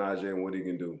about Najee and what he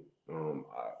can do.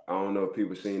 I don't know if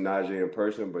people seen Najee in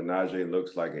person, but Najee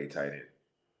looks like a tight end.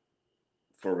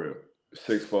 For real.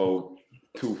 6'4",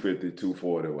 250,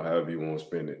 240, however you want to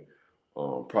spend it.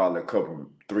 Probably a couple,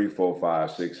 3, 4,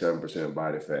 5, 6, 7%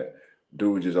 body fat.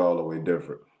 Dude just all the way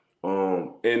different.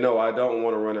 And no, I don't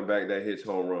want a running back that hits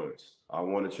home runs. I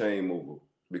want a chain mover.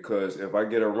 Because if I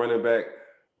get a running back,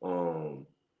 and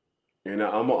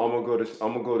I'm gonna go to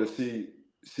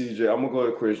CJ. I'm gonna go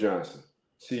to Chris Johnson,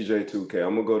 CJ2K.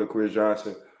 I'm gonna go to Chris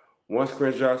Johnson. Once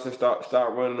Chris Johnson start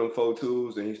running them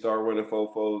 4.2s and he start running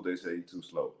 4.4s, they say he's too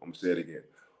slow. I'm gonna say it again.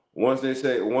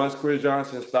 Once Chris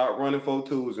Johnson stopped running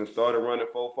 4.2s and started running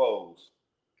 4.4s,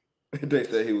 they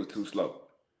say he was too slow.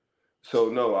 So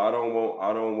no, I don't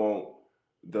want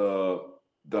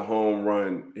the home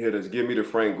run hitters. Give me the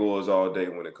Frank Gores all day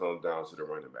when it comes down to the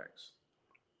running backs.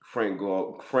 Frank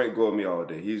Gore me all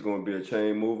day. He's going to be a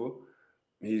chain mover.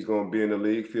 He's going to be in the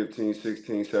league 15,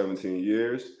 16, 17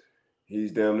 years.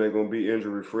 He's damn near going to be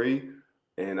injury free.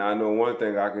 And I know one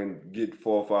thing, I can get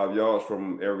 4 or 5 yards from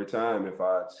him every time if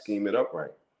I scheme it up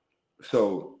right.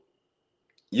 So,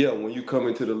 yeah, when you come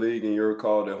into the league and you're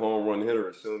called a home run hitter,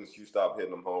 as soon as you stop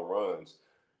hitting them home runs,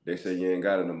 they say you ain't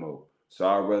got it no more. So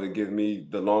I'd rather give me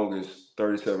the longest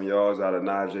 37 yards out of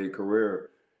Najee's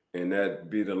career, and that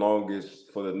be the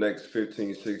longest for the next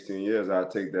 15, 16 years. I'll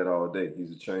take that all day.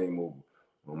 He's a chain mover.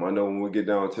 I know when we get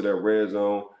down to that red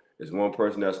zone, there's one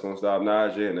person that's going to stop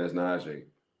Najee, and that's Najee.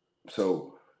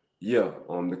 So, yeah,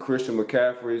 the Christian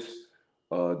McCaffreys,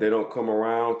 they don't come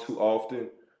around too often.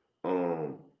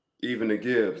 Even the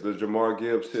Gibbs, the Jamar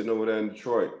Gibbs sitting over there in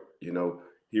Detroit,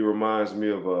 he reminds me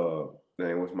of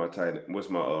what's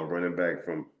my running back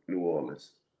from New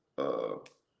Orleans?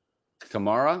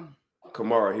 Kamara?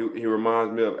 Kamara. He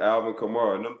reminds me of Alvin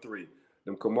Kamara. Them three.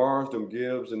 Them Kamaras, them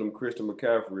Gibbs, and them Christian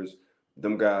McCaffreys,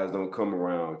 them guys don't come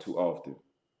around too often.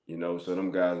 So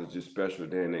them guys are just special.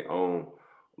 They're in their own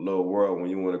little world when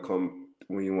you want to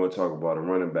talk about a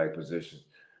running back position.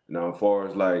 Now, as far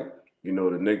as the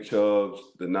Nick Chubbs,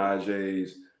 the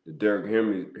Najees, the Derrick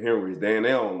Henrys, they in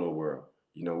their own little world.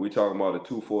 We talking about a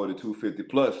 240, 250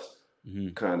 plus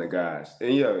kind of guys.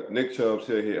 And yeah, Nick Chubb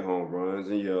still hit home runs,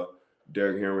 and yeah,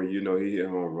 Derrick Henry, he hit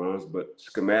home runs, but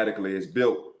schematically it's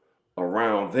built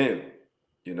around them.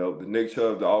 The Nick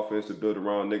Chubb, the offense is built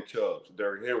around Nick Chubb. So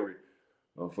Derrick Henry,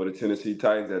 for the Tennessee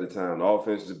Titans at the time, the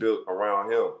offense is built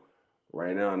around him.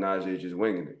 Right now, Najee just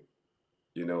winging it,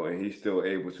 and he's still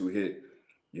able to hit,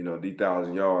 the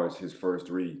 1,000 yards his first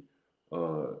three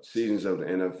seasons of the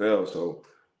NFL. So,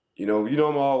 you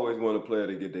don't always want a player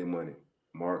to get their money,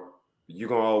 Mark. You're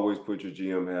going to always put your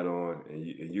GM hat on,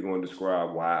 and you're going to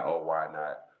describe why or why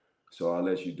not. So I'll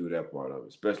let you do that part of it,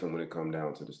 especially when it comes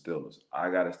down to the Steelers. I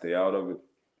got to stay out of it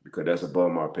because that's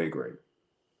above my pay grade.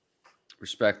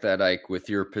 Respect that, Ike, with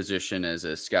your position as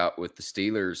a scout with the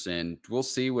Steelers, and we'll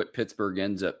see what Pittsburgh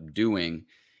ends up doing.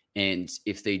 And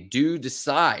if they do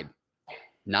decide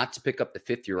not to pick up the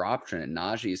fifth-year option and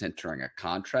Najee is entering a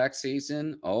contract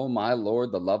season, oh my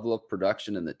Lord, the level of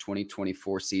production in the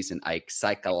 2024 season, Ike,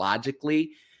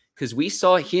 psychologically, because we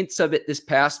saw hints of it this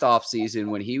past offseason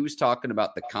when he was talking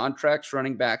about the contracts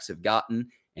running backs have gotten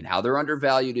and how they're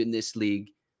undervalued in this league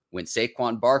when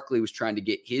Saquon Barkley was trying to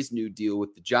get his new deal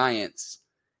with the Giants.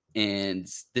 And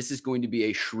this is going to be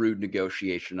a shrewd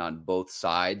negotiation on both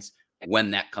sides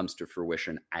when that comes to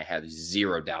fruition. I have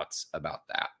zero doubts about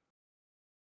that.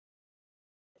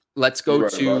 Let's go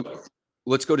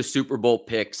to Super Bowl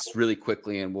picks really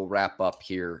quickly, and we'll wrap up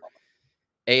here.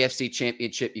 AFC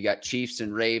Championship, you got Chiefs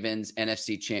and Ravens.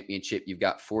 NFC Championship, you've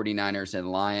got 49ers and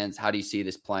Lions. How do you see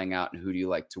this playing out, and who do you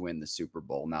like to win the Super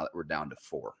Bowl now that we're down to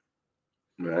 4?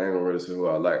 Man, I ain't gonna really say who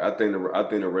I like. I think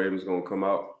the Ravens gonna come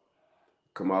out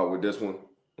with this one.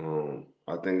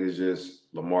 I think it's just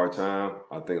Lamar time.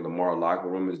 I think Lamar locker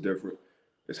room is different.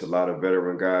 It's a lot of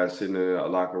veteran guys sitting in a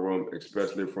locker room,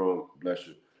 especially from the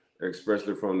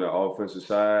offensive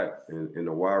side and in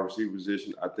the wide receiver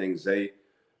position. I think Zay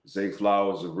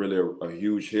Flowers is really a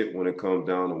huge hit when it comes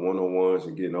down to one-on-ones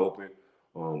and getting open.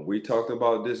 We talked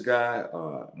about this guy,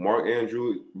 Mark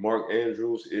Andrews. Mark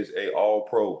Andrews is a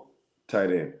all-pro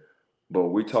tight end. But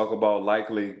we talk about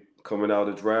likely coming out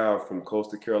of the draft from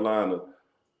Coastal Carolina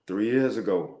 3 years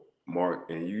ago, Mark,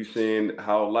 and you seeing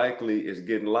how likely it's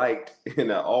getting liked in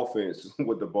that offense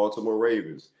with the Baltimore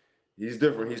Ravens. He's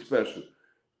different. He's special.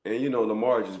 And,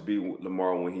 Lamar just be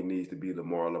Lamar when he needs to be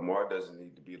Lamar. Lamar doesn't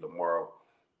need to be Lamar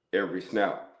every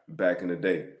snap back in the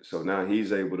day. So now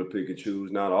he's able to pick and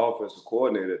choose. Now the offensive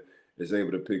coordinator is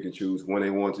able to pick and choose when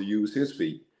they want to use his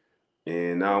feet.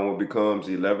 And now it becomes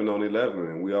 11 on 11.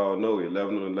 And we all know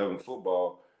 11 on 11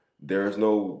 football, there's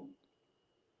no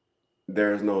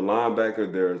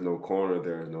linebacker, there is no corner,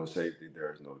 there is no safety,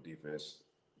 there is no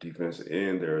defensive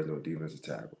end, there is no defensive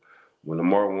tackle. When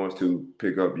Lamar wants to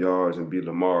pick up yards and be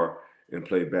Lamar and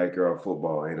play backyard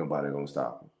football, ain't nobody gonna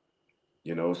stop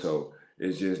him. So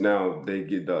it's just now they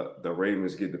get the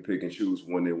Ravens get to pick and choose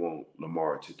when they want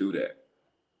Lamar to do that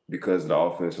because of the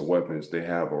offensive weapons they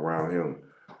have around him.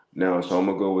 Now, so I'm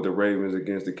gonna go with the Ravens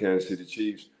against the Kansas City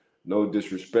Chiefs. No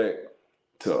disrespect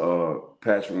to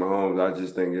Patrick Mahomes, I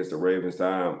just think it's the Ravens'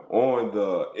 time. On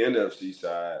the NFC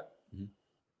side,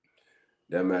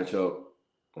 that matchup,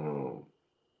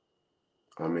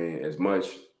 as much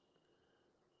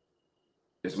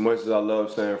as I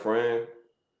love San Fran,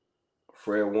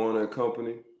 Fred Warner and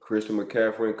company, Christian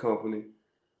McCaffrey and company,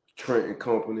 Trent and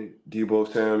company,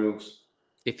 Deebo Samuels.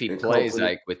 If he plays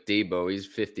like with Deebo, he's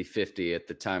 50-50 at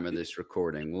the time of this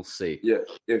recording. We'll see. Yeah,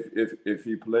 if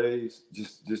he plays,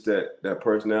 just that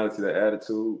personality, that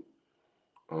attitude,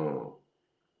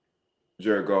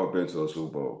 Jared Goff been to a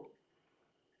Super Bowl.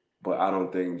 But I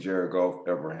don't think Jared Goff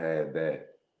ever had that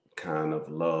kind of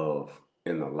love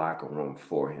in the locker room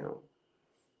for him.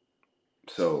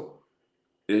 So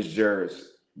it's Jared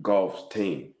Goff's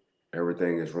team.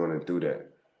 Everything is running through that.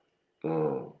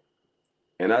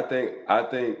 And I think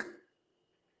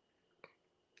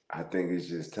it's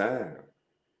just time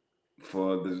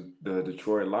for the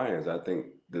Detroit Lions. I think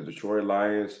the Detroit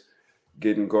Lions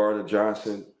getting Gardner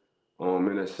Johnson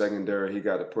in the secondary. He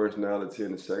got a personality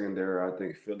in the secondary. I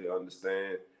think Philly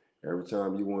understand every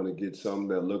time you want to get something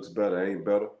that looks better, ain't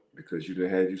better, because you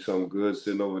done had you something good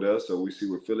sitting over there. So we see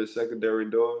what Philly's secondary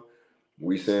doing.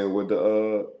 We saying what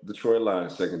the Detroit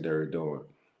Lions secondary doing.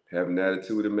 Having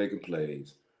attitude and making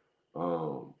plays.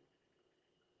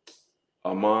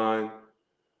 Amon,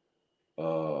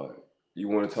 you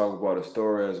want to talk about a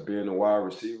story as being a wide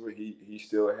receiver. He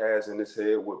still has in his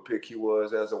head what pick he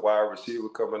was as a wide receiver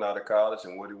coming out of college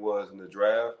and what he was in the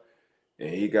draft.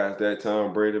 And he got that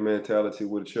Tom Brady mentality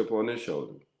with a chip on his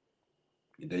shoulder.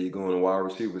 And there you go on the wide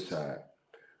receiver side.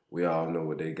 We all know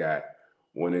what they got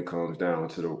when it comes down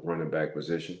to the running back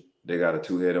position. They got a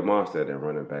two-headed monster at that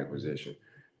running back position.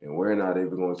 And we're not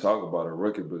even going to talk about a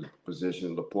rookie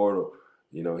position, Laporta.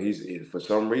 You know, he's for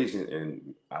some reason,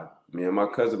 and me and my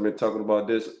cousin been talking about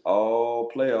this all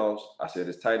playoffs. I said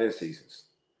it's tight end seasons.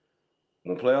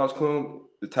 When playoffs come,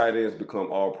 the tight ends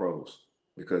become all pros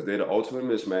because they're the ultimate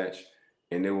mismatch,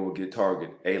 and they will get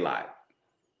targeted a lot.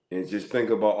 And just think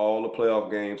about all the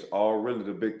playoff games, all really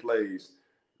the big plays,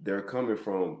 they're coming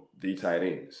from the tight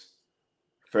ends.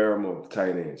 Fairmont,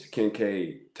 tight ends.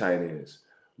 Kincaid, tight ends.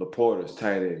 Laporta's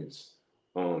tight ends.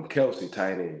 Kelsey,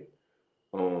 tight end.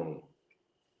 Um,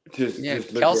 just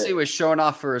look Kelsey at. was showing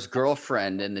off for his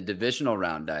girlfriend in the divisional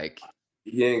round, Ike.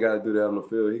 He ain't got to do that on the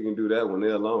field. He can do that when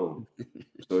they're alone.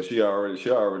 So she already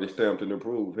stamped and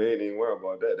approved. He ain't even worry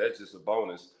about that. That's just a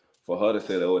bonus for her to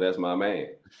say, "Oh, that's my man."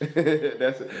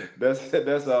 that's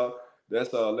all.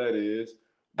 That's all that is.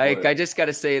 Ike, But I just got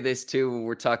to say this too when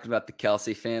we're talking about the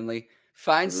Kelsey family.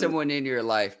 Find someone in your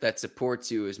life that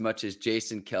supports you as much as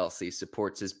Jason Kelsey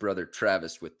supports his brother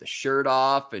Travis with the shirt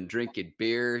off and drinking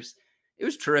beers. It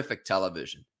was terrific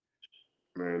television.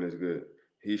 man, it's good.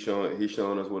 He's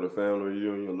showing us what a family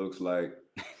reunion looks like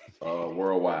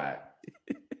worldwide.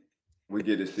 We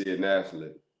get to see it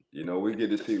nationally. You know, we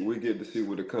get to see what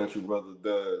the country brother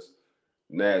does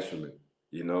nationally.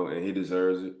 You know, and he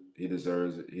deserves it. He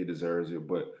deserves it. He deserves it.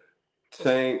 But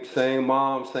same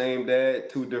mom, same dad,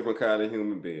 two different kind of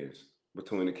human beings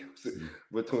between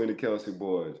the Kelsey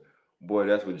boys. Boy,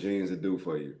 that's what genes will do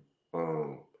for you.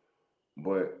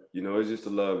 But you know, it's just the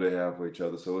love they have for each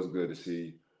other. So it's good to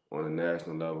see on a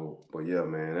national level. But yeah,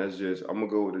 man, that's just I'm gonna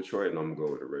go with Detroit and I'm gonna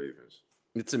go with the Ravens.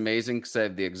 It's amazing because I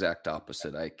have the exact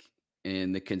opposite, Ike.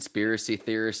 And the conspiracy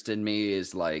theorist in me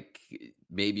is like,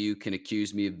 maybe you can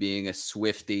accuse me of being a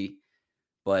Swiftie,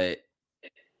 but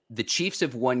the Chiefs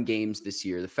have won games this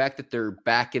year. The fact that they're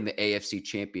back in the AFC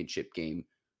Championship game,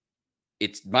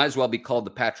 it might as well be called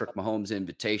the Patrick Mahomes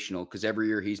Invitational because every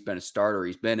year he's been a starter.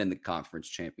 He's been in the conference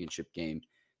championship game.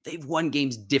 They've won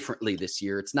games differently this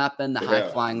year. It's not been the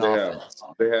high-flying offense.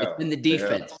 It's been the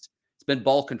defense. It's been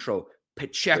ball control.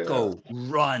 Pacheco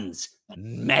runs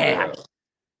mad.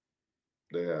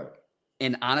 They have.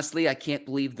 And honestly, I can't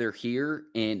believe they're here.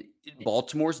 And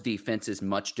Baltimore's defense is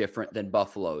much different than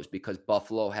Buffalo's because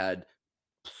Buffalo had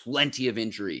plenty of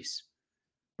injuries.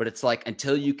 But it's like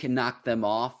until you can knock them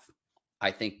off, I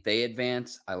think they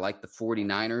advance. I like the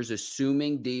 49ers,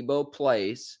 assuming Debo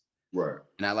plays. Right.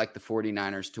 And I like the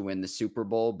 49ers to win the Super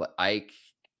Bowl. But Ike,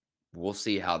 we'll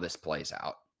see how this plays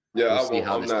out. Yeah, we'll see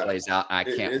how this plays out. I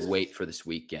can't wait for this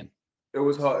weekend. It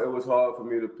was hard. It was hard for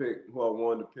me to pick who I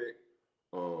wanted to pick.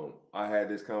 I had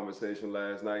this conversation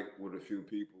last night with a few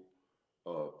people.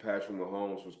 Patrick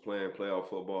Mahomes was playing playoff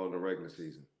football in the regular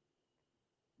season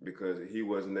because he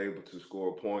wasn't able to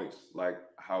score points like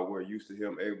how we're used to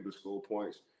him able to score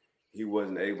points. He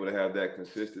wasn't able to have that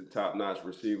consistent top-notch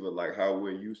receiver like how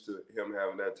we're used to him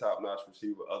having that top-notch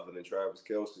receiver other than Travis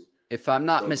Kelsey. If I'm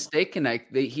not mistaken,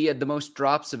 he had the most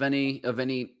drops of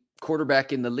any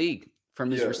quarterback in the league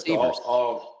from his receivers.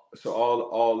 So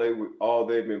all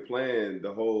they've been playing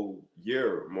the whole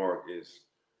year, Mark, is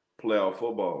playoff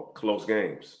football, close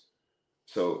games.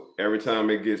 So every time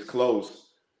it gets close,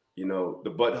 you know,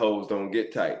 the buttholes don't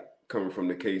get tight coming from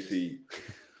the KC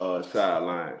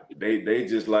sideline. They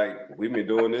just like, we've been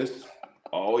doing this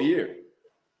all year.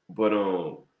 But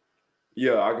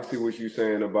yeah, I can see what you're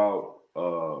saying about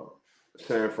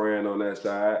San Fran on that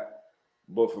side.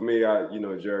 But for me,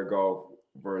 Jared Goff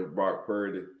versus Brock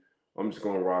Purdy, I'm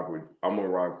gonna rock with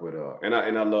and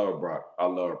I love Brock. I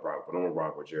love Brock, but I'm gonna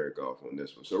rock with Jared Goff on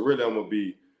this one. So really I'm gonna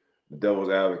be the devil's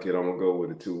advocate. I'm gonna go with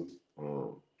the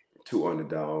two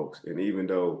underdogs. And even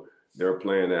though they're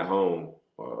playing at home,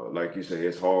 like you say,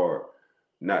 it's hard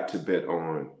not to bet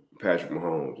on Patrick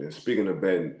Mahomes. And speaking of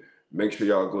betting, make sure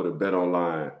y'all go to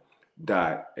betonline.ag,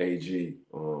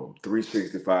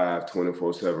 365,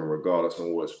 24/7, regardless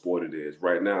on what sport it is.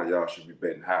 Right now, y'all should be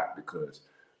betting hot because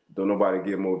don't nobody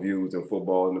get more views in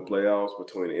football in the playoffs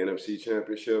between the NFC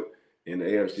Championship and the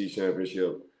AFC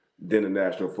Championship than the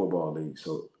National Football League.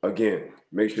 So again,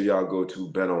 make sure y'all go to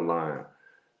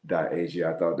betonline.ag.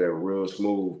 I thought that was real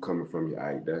smooth coming from you,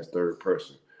 Ike. That's third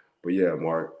person. But yeah,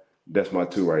 Mark, that's my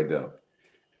two right there.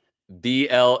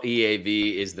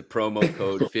 BLEAV is the promo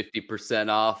code, 50%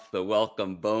 off, the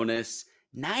welcome bonus.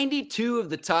 92 of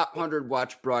the top 100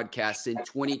 watch broadcasts in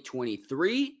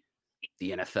 2023,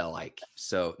 the NFL, Ike.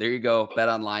 So there you go,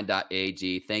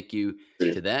 betonline.ag. Thank you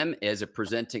to them as a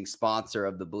presenting sponsor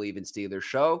of the Believe in Steelers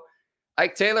show.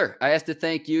 Ike Taylor, I have to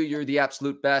thank you. You're the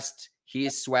absolute best. He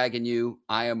is swagging you.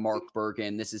 I am Mark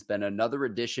Bergen. This has been another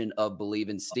edition of Believe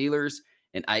in Steelers.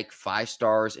 And Ike, 5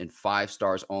 stars and 5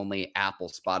 stars only. Apple,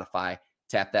 Spotify.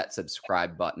 tap that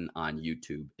subscribe button on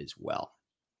YouTube as well.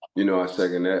 I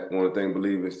second that. One thing,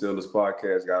 believe in Steelers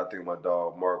podcast. Got to thank my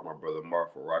dog Mark, my brother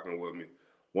Mark, for rocking with me.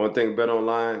 One thing,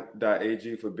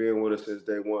 betonline.ag for being with us since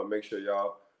day one. Make sure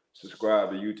y'all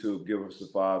subscribe to YouTube. Give us a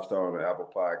 5-star on the Apple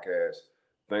Podcast.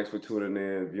 Thanks for tuning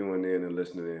in, viewing in, and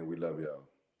listening in. We love y'all.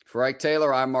 For Ike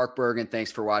Taylor, I'm Mark Bergen.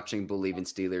 Thanks for watching Believe in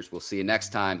Steelers. We'll see you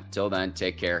next time. Till then,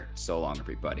 take care. So long,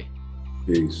 everybody.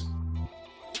 Peace.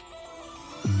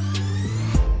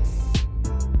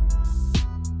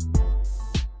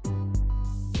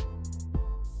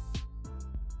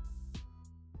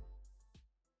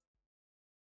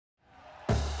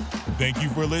 Thank you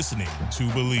for listening to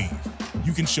Believe.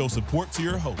 You can show support to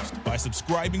your host by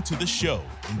subscribing to the show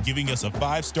and giving us a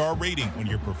 5-star rating on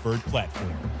your preferred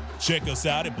platform. Check us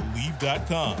out at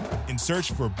Believe.com and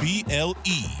search for BLEAV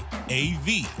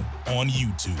on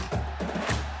YouTube.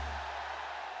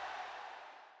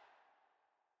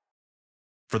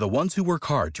 For the ones who work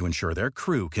hard to ensure their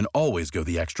crew can always go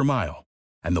the extra mile,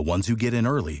 and the ones who get in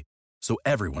early so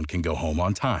everyone can go home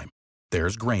on time,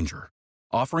 there's Grainger,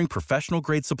 offering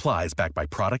professional-grade supplies backed by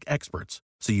product experts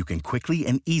so you can quickly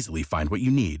and easily find what you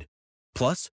need.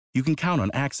 Plus, you can count on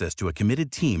access to a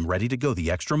committed team ready to go the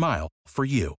extra mile for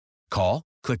you. Call,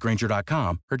 click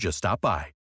Grainger.com, or just stop by.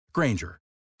 Grainger,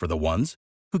 for the ones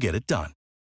who get it done.